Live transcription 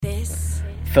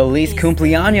Feliz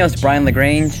cumpleaños, Brian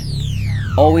Lagrange.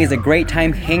 Always a great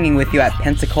time hanging with you at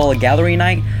Pensacola Gallery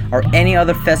Night or any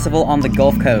other festival on the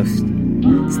Gulf Coast.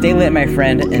 Stay lit, my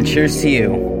friend, and cheers to you.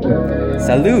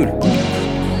 Salud!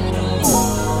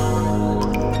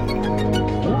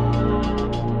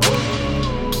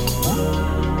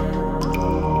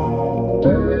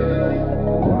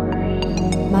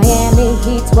 Miami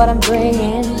Heat's what I'm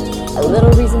bringing, a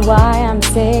little reason why I'm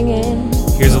singing.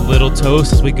 Here's a little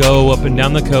toast as we go up and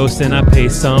down the coast, and I pay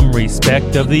some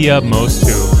respect of the utmost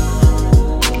to.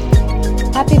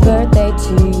 Happy birthday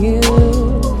to you.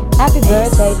 Happy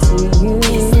birthday to you.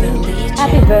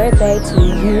 Happy birthday to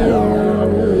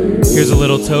you. Here's a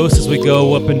little toast as we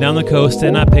go up and down the coast,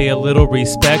 and I pay a little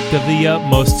respect of the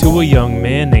utmost to a young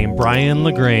man named Brian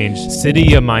Lagrange.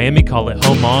 City of Miami, call it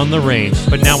home on the range.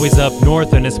 But now he's up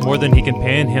north and it's more than he can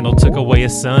panhandle. Took away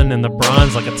his son and the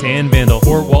bronze like a tan vandal.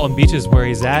 Fort Walton Beach is where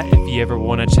he's at if you ever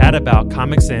want to chat about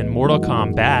comics and Mortal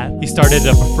Kombat. He started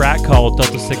up a frat called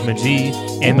Delta Sigma G.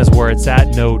 Emma's where it's at,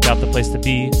 no doubt the place to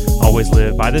be. Always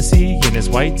live by the sea in his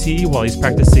white tee while he's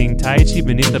practicing Tai Chi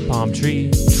beneath the palm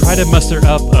tree. Try to muster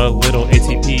up a little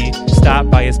ATP. Stop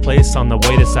by his place on the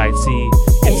way to sightsee.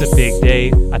 It's a big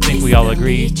day, I think we all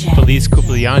agree. Feliz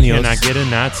cumpleaños, and I get a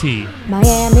natty.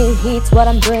 Miami Heat's what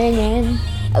I'm bringing,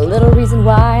 a little reason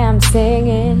why I'm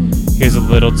singing. Here's a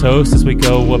little toast as we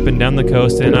go up and down the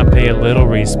coast, and I pay a little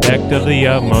respect of the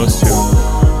utmost to.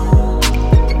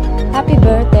 Happy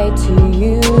birthday to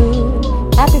you.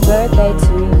 Happy birthday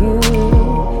to you.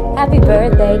 Happy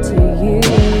birthday to you.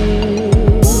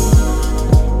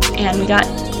 And we got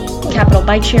Capital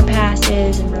Bike Share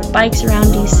passes and rode bikes around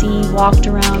DC, walked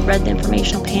around, read the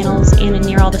informational panels in and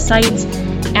near all the sites.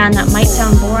 And that might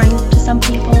sound boring to some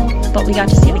people, but we got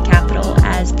to see the Capitol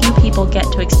as few people get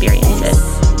to experience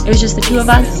it. It was just the two of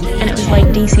us, and it was like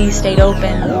DC stayed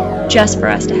open just for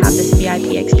us to have this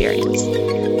VIP experience.